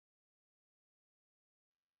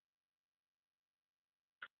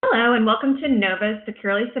Hello, and welcome to NOVA's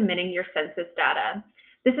Securely Submitting Your Census Data.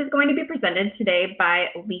 This is going to be presented today by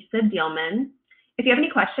Lisa Dielman. If you have any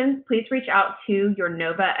questions, please reach out to your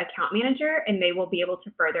NOVA account manager, and they will be able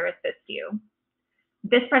to further assist you.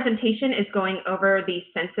 This presentation is going over the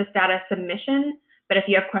census data submission, but if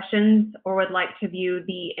you have questions or would like to view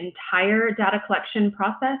the entire data collection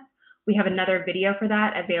process, we have another video for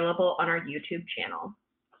that available on our YouTube channel.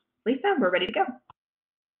 Lisa, we're ready to go.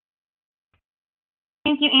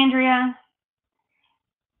 Thank you, Andrea.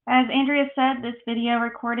 As Andrea said, this video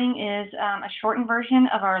recording is a shortened version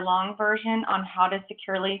of our long version on how to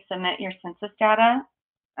securely submit your census data.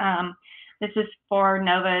 This is for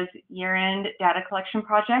NOVA's year-end data collection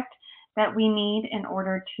project that we need in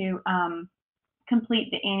order to complete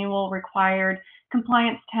the annual required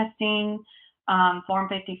compliance testing, Form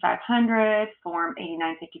 5500, Form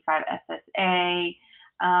 8955 SSA,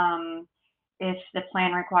 if the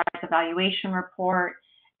plan requires evaluation report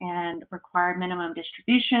and required minimum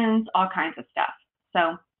distributions, all kinds of stuff.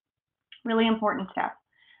 So really important stuff.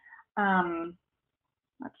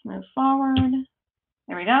 Let's move forward.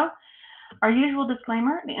 There we go. Our usual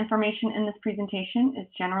disclaimer, the information in this presentation is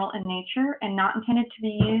general in nature and not intended to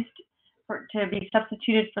be used to be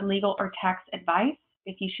substituted for legal or tax advice.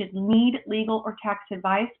 If you should need legal or tax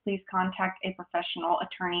advice, please contact a professional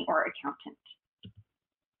attorney or accountant.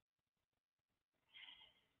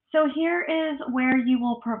 So here is where you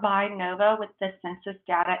will provide NOVA with the census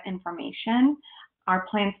data information. Our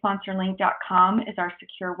plansponsorlink.com is our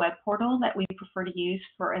secure web portal that we prefer to use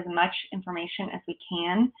for as much information as we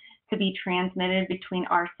can to be transmitted between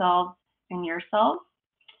ourselves and yourselves.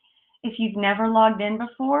 If you've never logged in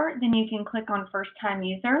before, then you can click on First Time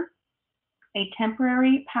User. A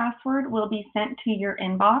temporary password will be sent to your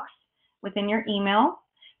inbox within your email.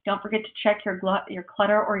 Don't forget to check your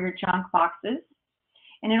clutter or your junk boxes.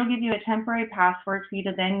 And it'll give you a temporary password for you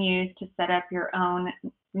to then use to set up your own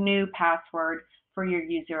new password for your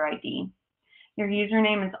user ID. Your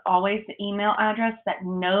username is always the email address that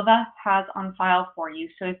NOVA has on file for you.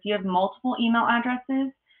 So if you have multiple email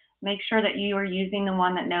addresses, make sure that you are using the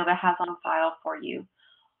one that NOVA has on file for you.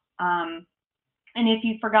 And if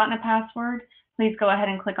you've forgotten a password, please go ahead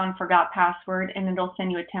and click on Forgot Password, and it'll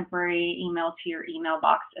send you a temporary email to your email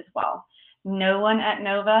box as well. No one at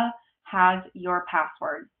NOVA has your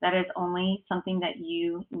password. That is only something that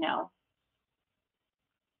you know.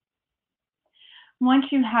 Once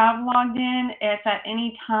you have logged in, if at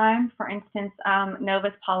any time, for instance,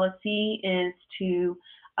 NOVA's policy is to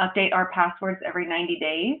update our passwords every 90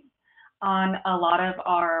 days on a lot of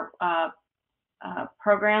our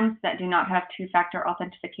programs that do not have two-factor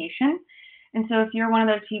authentication. And so if you're one of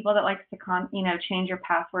those people that likes to change your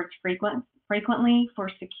passwords frequently for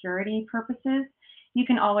security purposes, you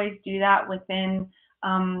can always do that within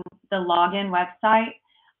the login website.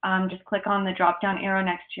 Just click on the drop-down arrow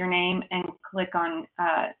next to your name and click on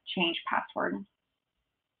Change Password.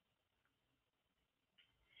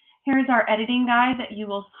 Here's our editing guide that you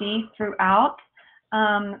will see throughout.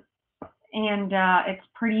 It's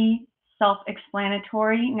pretty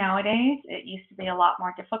self-explanatory nowadays. It used to be a lot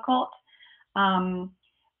more difficult.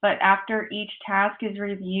 But after each task is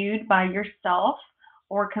reviewed by yourself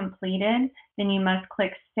or completed, then you must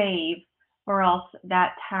click Save, or else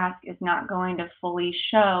that task is not going to fully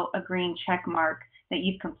show a green check mark that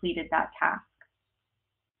you've completed that task.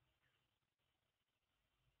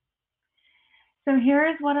 So here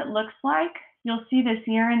is what it looks like. You'll see this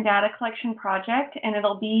year-end data collection project, and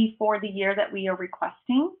it'll be for the year that we are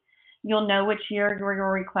requesting. You'll know which year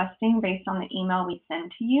you're requesting based on the email we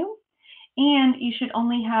send to you. And you should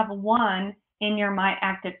only have one in your My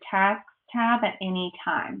Active Tasks tab at any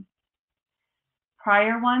time.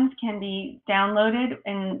 Prior ones can be downloaded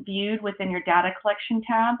and viewed within your data collection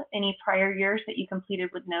tab. Any prior years that you completed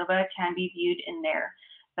with NOVA can be viewed in there.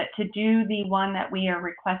 But to do the one that we are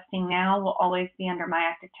requesting now will always be under My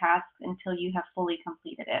Active Tasks until you have fully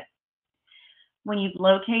completed it. When you've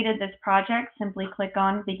located this project, simply click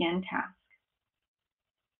on Begin Task.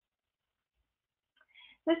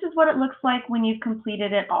 This is what it looks like when you've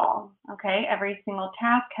completed it all. Okay, every single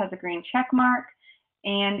task has a green check mark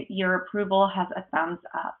and your approval has a thumbs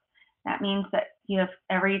up. That means that you have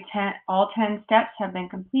all 10 steps have been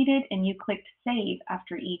completed and you clicked Save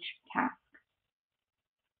after each task.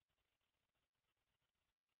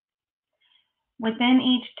 Within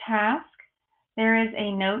each task, there is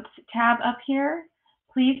a Notes tab up here.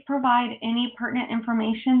 Please provide any pertinent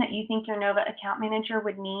information that you think your NOVA account manager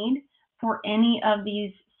would need for any of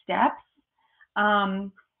these steps,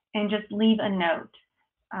 and just leave a note.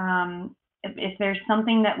 If there's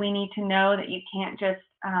something that we need to know that you can't just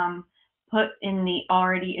put in the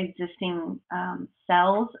already existing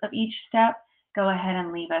cells of each step, go ahead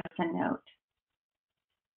and leave us a note.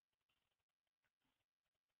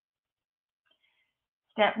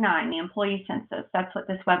 Step 9, the employee census. That's what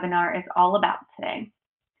this webinar is all about today.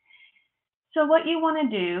 So what you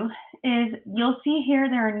want to do is, you'll see here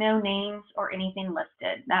there are no names or anything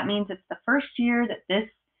listed. That means it's the first year that this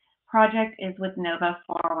project is with Nova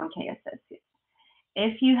 401k Associates.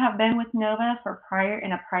 If you have been with Nova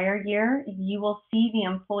in a prior year, you will see the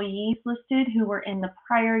employees listed who were in the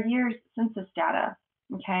prior year's census data,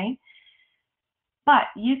 okay? But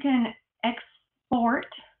you can export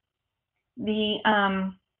the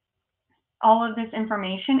all of this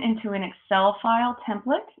information into an Excel file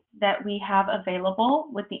template that we have available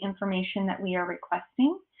with the information that we are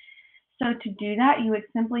requesting. So to do that, you would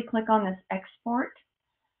simply click on this export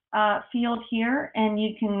field here, and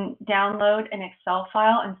you can download an Excel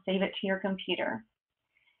file and save it to your computer.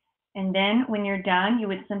 And then when you're done, you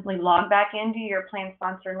would simply log back into your Plan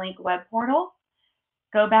Sponsor Link web portal,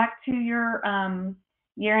 go back to your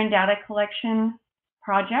year-end data collection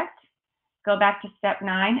project, go back to step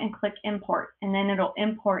 9 and click import, and then it'll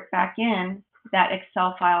import back in that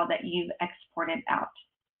Excel file that you've exported out.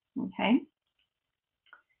 Okay.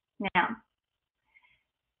 Now,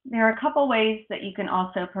 there are a couple ways that you can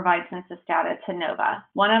also provide census data to Nova.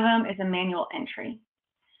 One of them is a manual entry.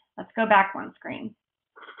 Let's go back one screen.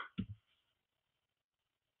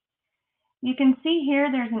 You can see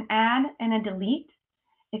here there's an add and a delete.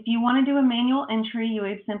 If you want to do a manual entry, you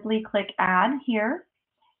would simply click add here,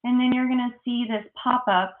 and then you're going to see this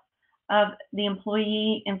pop-up of the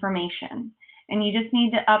employee information. And you just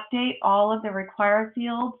need to update all of the required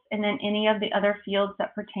fields and then any of the other fields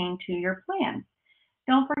that pertain to your plan.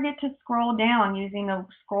 Don't forget to scroll down using the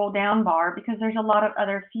scroll down bar, because there's a lot of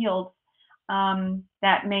other fields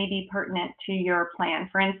that may be pertinent to your plan.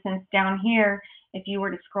 For instance, down here, if you were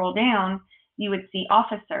to scroll down, you would see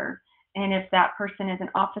officer. And if that person is an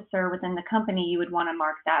officer within the company, you would want to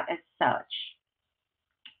mark that as such.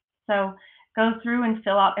 So go through and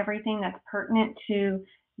fill out everything that's pertinent to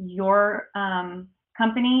your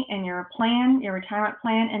company and your plan, your retirement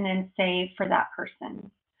plan, and then save for that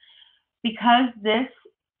person. Because this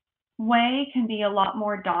way can be a lot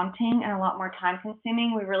more daunting and a lot more time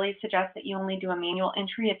consuming, we really suggest that you only do a manual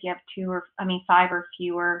entry if you have 5 or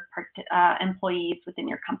fewer employees within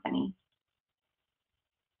your company.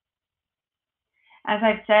 As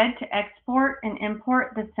I've said, to export and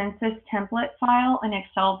import the census template file in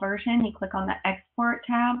Excel version, you click on the Export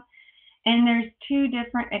tab, and there's 2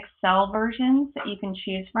 different Excel versions that you can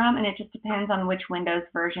choose from, and it just depends on which Windows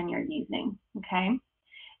version you're using, okay?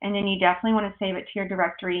 And then you definitely want to save it to your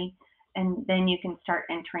directory, and then you can start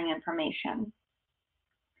entering information.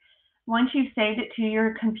 Once you've saved it to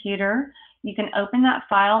your computer, you can open that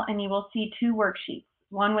file and you will see 2 worksheets,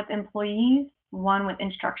 one with employees, one with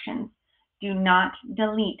instructions. Do not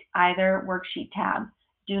delete either worksheet tab.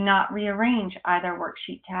 Do not rearrange either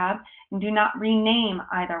worksheet tab, and do not rename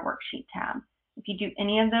either worksheet tab. If you do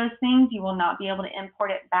any of those things, you will not be able to import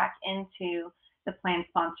it back into the Plan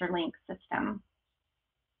Sponsor Link system.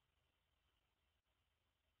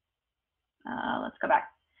 Let's go back.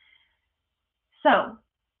 So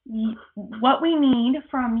what we need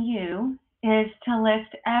from you is to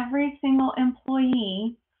list every single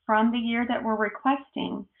employee from the year that we're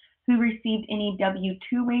requesting who received any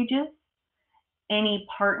W-2 wages, any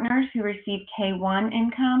partners who received K-1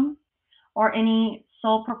 income, or any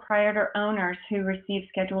sole proprietor owners who received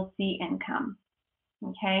Schedule C income.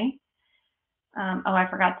 Okay. Oh, I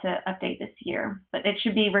forgot to update this year, but it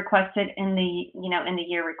should be requested in the, in the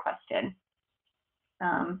year requested.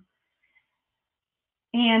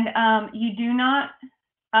 You do not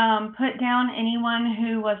put down anyone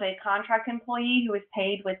who was a contract employee who was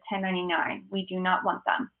paid with 1099. We do not want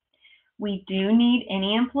them. We do need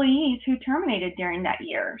any employees who terminated during that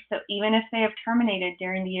year. So even if they have terminated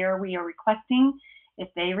during the year we are requesting, if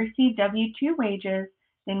they receive W-2 wages,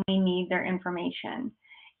 then we need their information.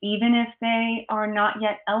 Even if they are not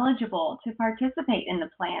yet eligible to participate in the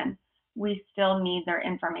plan, we still need their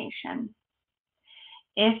information.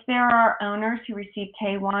 If there are owners who receive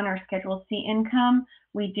K-1 or Schedule C income,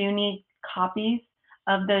 we do need copies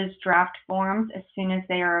of those draft forms as soon as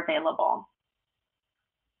they are available.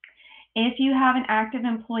 If you have an active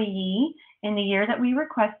employee in the year that we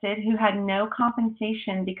requested who had no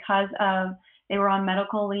compensation because of they were on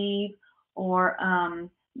medical leave or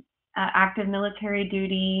active military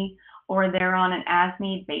duty, or they're on an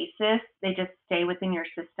as-need basis, they just stay within your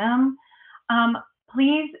system,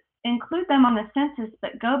 please include them on the census,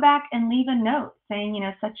 but go back and leave a note saying,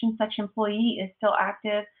 such and such employee is still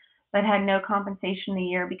active but had no compensation the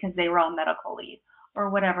year because they were on medical leave or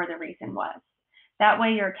whatever the reason was. That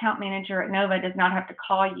way your account manager at Nova does not have to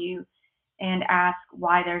call you and ask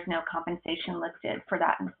why there's no compensation listed for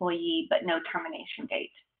that employee but no termination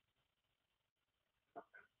date.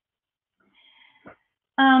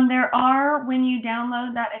 There are, when you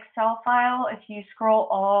download that Excel file, if you scroll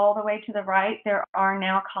all the way to the right, there are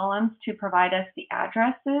now columns to provide us the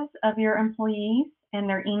addresses of your employees and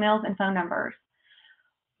their emails and phone numbers.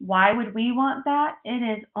 Why would we want that?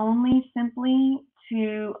 It is only simply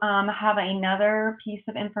to have another piece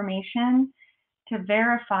of information to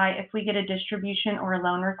verify if we get a distribution or a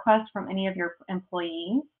loan request from any of your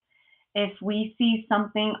employees. If we see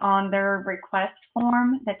something on their request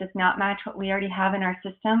form that does not match what we already have in our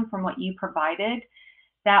system from what you provided,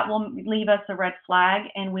 that will leave us a red flag,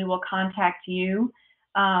 and we will contact you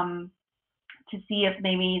to see if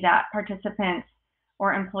maybe that participant's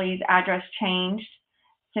or employee's address changed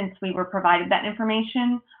since we were provided that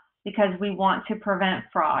information, because we want to prevent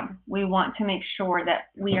fraud. We want to make sure that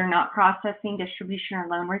we are not processing distribution or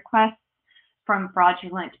loan requests from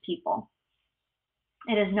fraudulent people.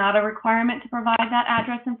 It is not a requirement to provide that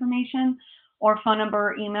address information or phone number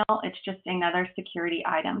or email. It's just another security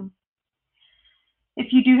item.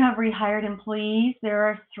 If you do have rehired employees, there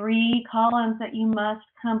are 3 columns that you must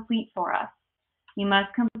complete for us. You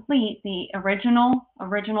must complete the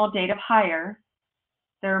original date of hire,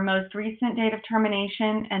 their most recent date of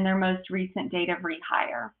termination, and their most recent date of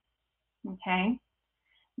rehire. Okay?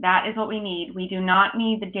 That is what we need. We do not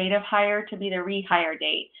need the date of hire to be the rehire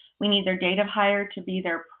date. We need their date of hire to be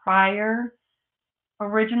their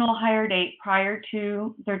original hire date prior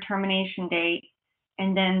to their termination date,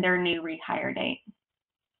 and then their new rehire date.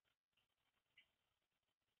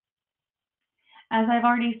 As I've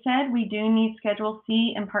already said, we do need Schedule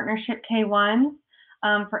C and Partnership K1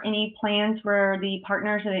 for any plans where the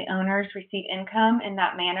partners or the owners receive income in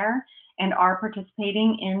that manner and are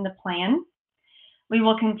participating in the plan. We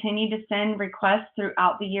will continue to send requests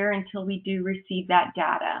throughout the year until we do receive that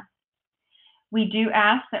data. We do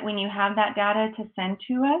ask that when you have that data to send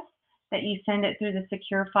to us, that you send it through the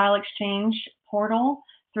Secure File Exchange portal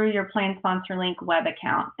through your Plan Sponsor Link web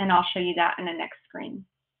account, and I'll show you that in the next screen.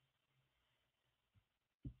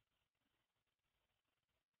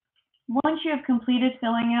 Once you have completed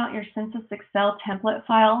filling out your Census Excel template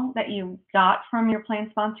file that you got from your Plan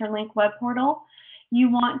Sponsor Link web portal, you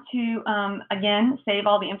want to, again, save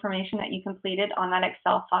all the information that you completed on that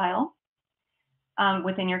Excel file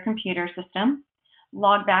within your computer system.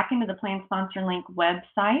 Log back into the Plan Sponsor Link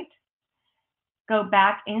website. Go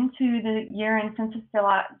back into the year-end Census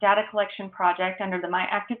Data Collection Project under the My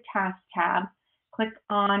Active Task tab. Click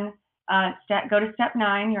on, go to Step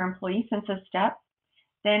 9, your Employee Census step.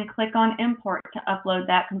 Then click on Import to upload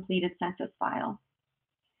that completed census file.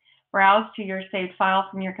 Browse to your saved file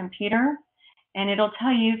from your computer, and it'll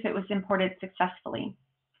tell you if it was imported successfully.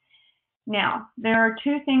 Now, there are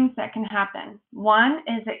 2 things that can happen. One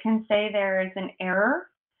is it can say there is an error,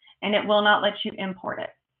 and it will not let you import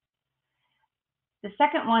it. The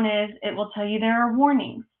second one is it will tell you there are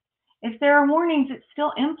warnings. If there are warnings, it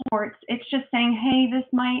still imports. It's just saying, hey, this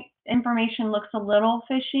information looks a little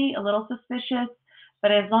fishy, a little suspicious,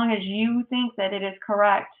 but as long as you think that it is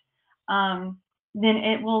correct, then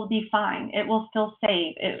it will be fine. It will still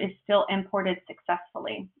save. It is still imported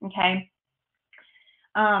successfully, okay?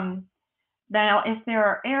 Now, if there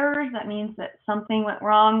are errors, that means that something went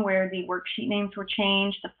wrong where the worksheet names were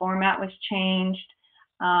changed, the format was changed,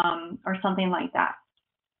 or something like that.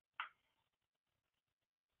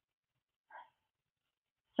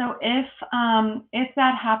 So if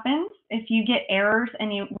that happens, if you get errors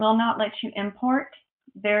and it will not let you import,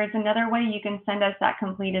 there is another way you can send us that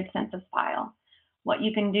completed census file. What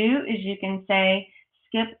you can do is you can say,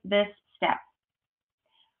 skip this step.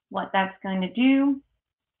 What that's going to do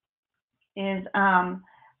is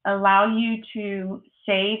allow you to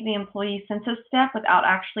save the employee census step without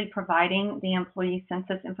actually providing the employee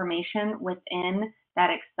census information within that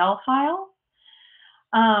Excel file.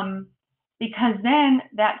 Because then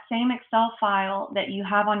that same Excel file that you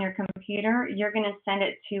have on your computer, you're going to send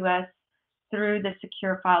it to us through the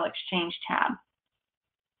Secure File Exchange tab.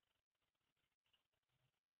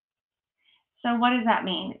 So what does that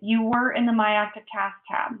mean? You were in the My Active Task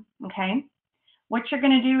tab, okay? What you're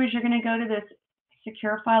going to do is you're going to go to this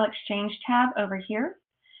Secure File Exchange tab over here.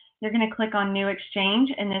 You're going to click on New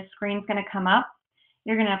Exchange, and this screen's going to come up.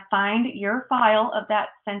 You're going to find your file of that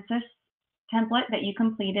census template that you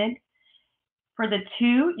completed. For the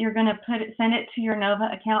 2, you're going to send it to your Nova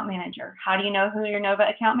account manager. How do you know who your Nova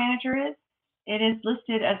account manager is? It is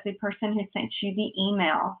listed as the person who sent you the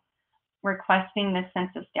email requesting the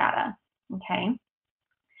census data, okay?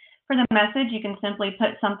 For the message, you can simply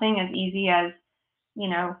put something as easy as,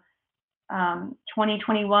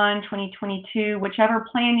 2021, 2022, whichever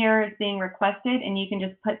plan year is being requested, and you can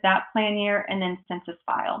just put that plan year and then census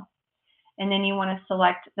file. And then you want to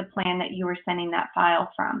select the plan that you were sending that file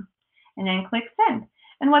from, and then click send.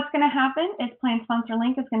 And what's going to happen is Plan Sponsor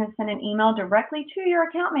Link is going to send an email directly to your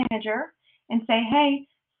account manager and say, hey,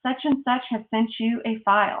 such and such has sent you a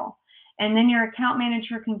file. And then your account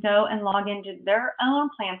manager can go and log into their own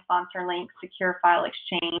Plan Sponsor Link Secure File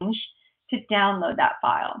Exchange to download that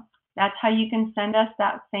file. That's how you can send us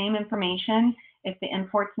that same information if the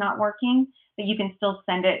import's not working, but you can still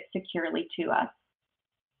send it securely to us.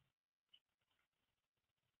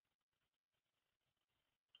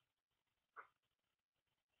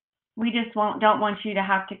 We just don't want you to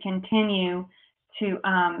have to continue to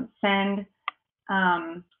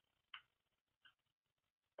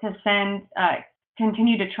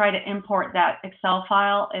continue to try to import that Excel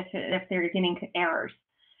file if they're getting errors.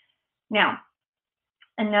 Now,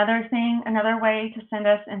 another way to send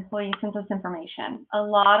us employee census information. A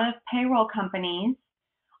lot of payroll companies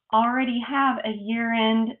already have a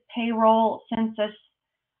year-end payroll census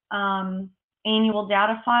annual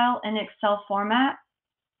data file in Excel format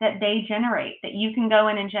that they generate, that you can go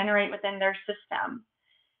in and generate within their system.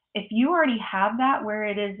 If you already have that where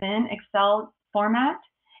it is in Excel format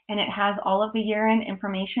and it has all of the year-end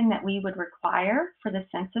information that we would require for the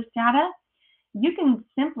census data, you can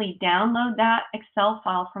simply download that Excel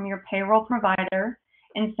file from your payroll provider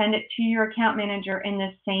and send it to your account manager in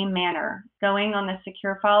the same manner, going on the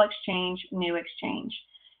Secure File Exchange, New Exchange.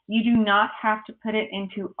 You do not have to put it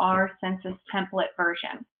into our census template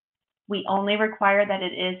version. We only require that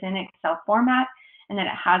it is in Excel format and that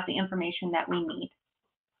it has the information that we need.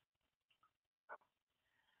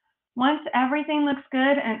 Once everything looks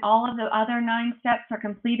good and all of the other 9 steps are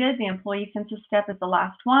completed, the employee census step is the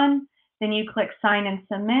last one. Then you click Sign and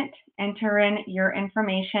Submit, enter in your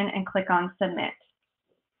information, and click on Submit.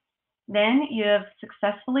 Then you have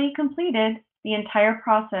successfully completed the entire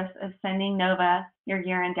process of sending NOVA your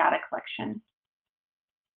year-end data collection.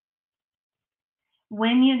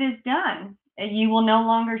 When it is done, you will no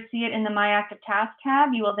longer see it in the My Active Task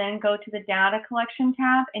tab. You will then go to the Data Collection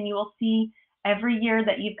tab, and you will see every year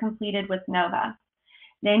that you've completed with NOVA.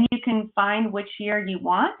 Then you can find which year you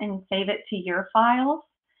want and save it to your files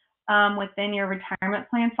within your retirement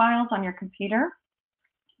plan files on your computer.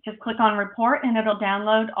 Just click on Report, and it'll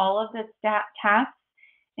download all of the tasks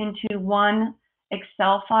into one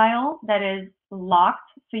Excel file that is locked,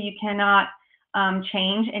 so you cannot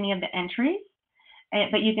change any of the entries.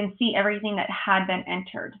 But you can see everything that had been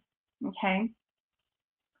entered, okay?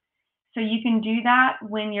 So you can do that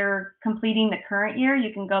when you're completing the current year.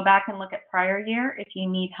 You can go back and look at prior year if you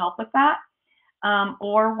need help with that.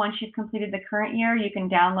 Or once you've completed the current year, you can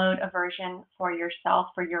download a version for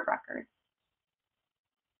yourself for your records.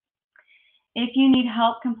 If you need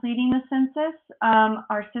help completing the census,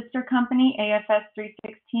 our sister company, AFS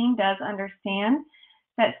 316, does understand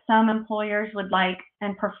that some employers would like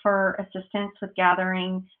and prefer assistance with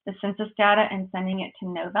gathering the census data and sending it to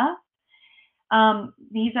NOVA.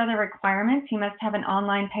 These are the requirements. You must have an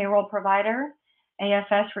online payroll provider.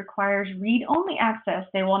 AFS requires read-only access.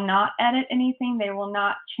 They will not edit anything. They will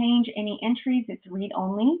not change any entries. It's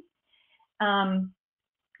read-only.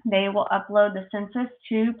 They will upload the census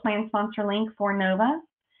to Plan Sponsor Link for NOVA,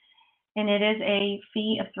 and it is a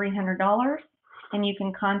fee of $300. And you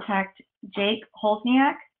can contact Jake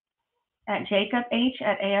Holzniak at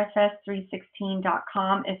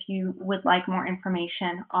jacobh@afs316.com if you would like more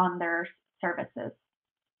information on their services.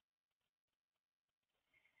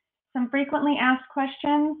 Some frequently asked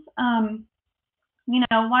questions.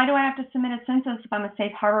 Why do I have to submit a census if I'm a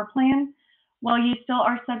safe harbor plan? Well, you still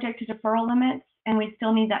are subject to deferral limits, and we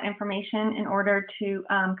still need that information in order to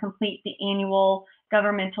complete the annual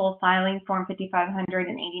governmental filing form 5500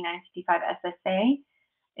 and 8955 SSA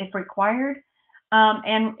if required.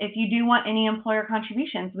 And if you do want any employer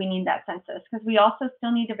contributions, we need that census, because we also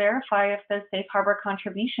still need to verify if those safe harbor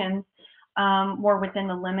contributions were within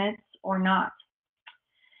the limits or not.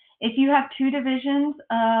 If you have 2 divisions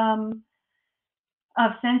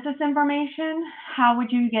of census information, how would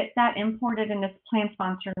you get that imported in this Plan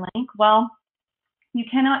Sponsor Link? Well, you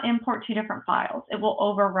cannot import 2 different files. It will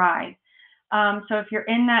override. So if you're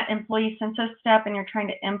in that employee census step and you're trying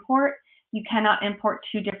to import, you cannot import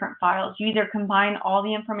 2 different files. You either combine all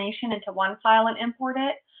the information into one file and import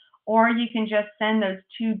it, or you can just send those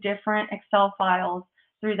 2 different Excel files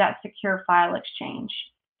through that Secure File Exchange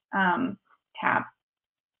tab.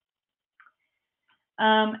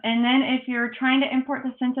 And then if you're trying to import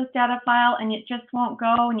the census data file and it just won't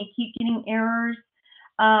go and you keep getting errors,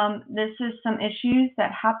 this is some issues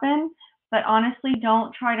that happen. But honestly,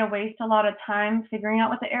 don't try to waste a lot of time figuring out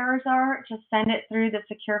what the errors are. Just send it through the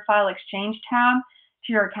Secure File Exchange tab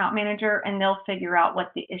to your account manager, and they'll figure out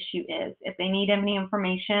what the issue is. If they need any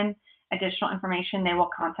information, additional information, they will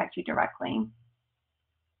contact you directly.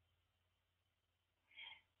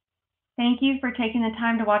 Thank you for taking the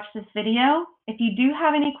time to watch this video. If you do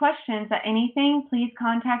have any questions at anything, please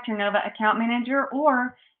contact your Nova account manager,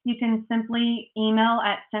 or you can simply email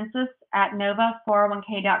at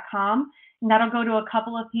census@nova401k.com, and that'll go to a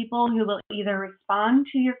couple of people who will either respond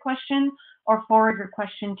to your question or forward your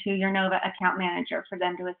question to your Nova account manager for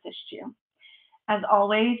them to assist you. As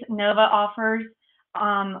always, Nova offers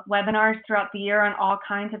webinars throughout the year on all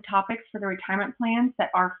kinds of topics for the retirement plans that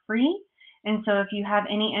are free. And so if you have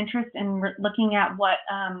any interest in looking at what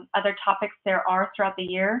other topics there are throughout the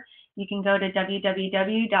year, you can go to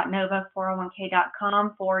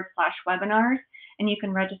www.nova401k.com/webinars, and you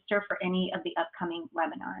can register for any of the upcoming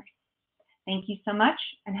webinars. Thank you so much,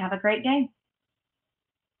 and have a great day.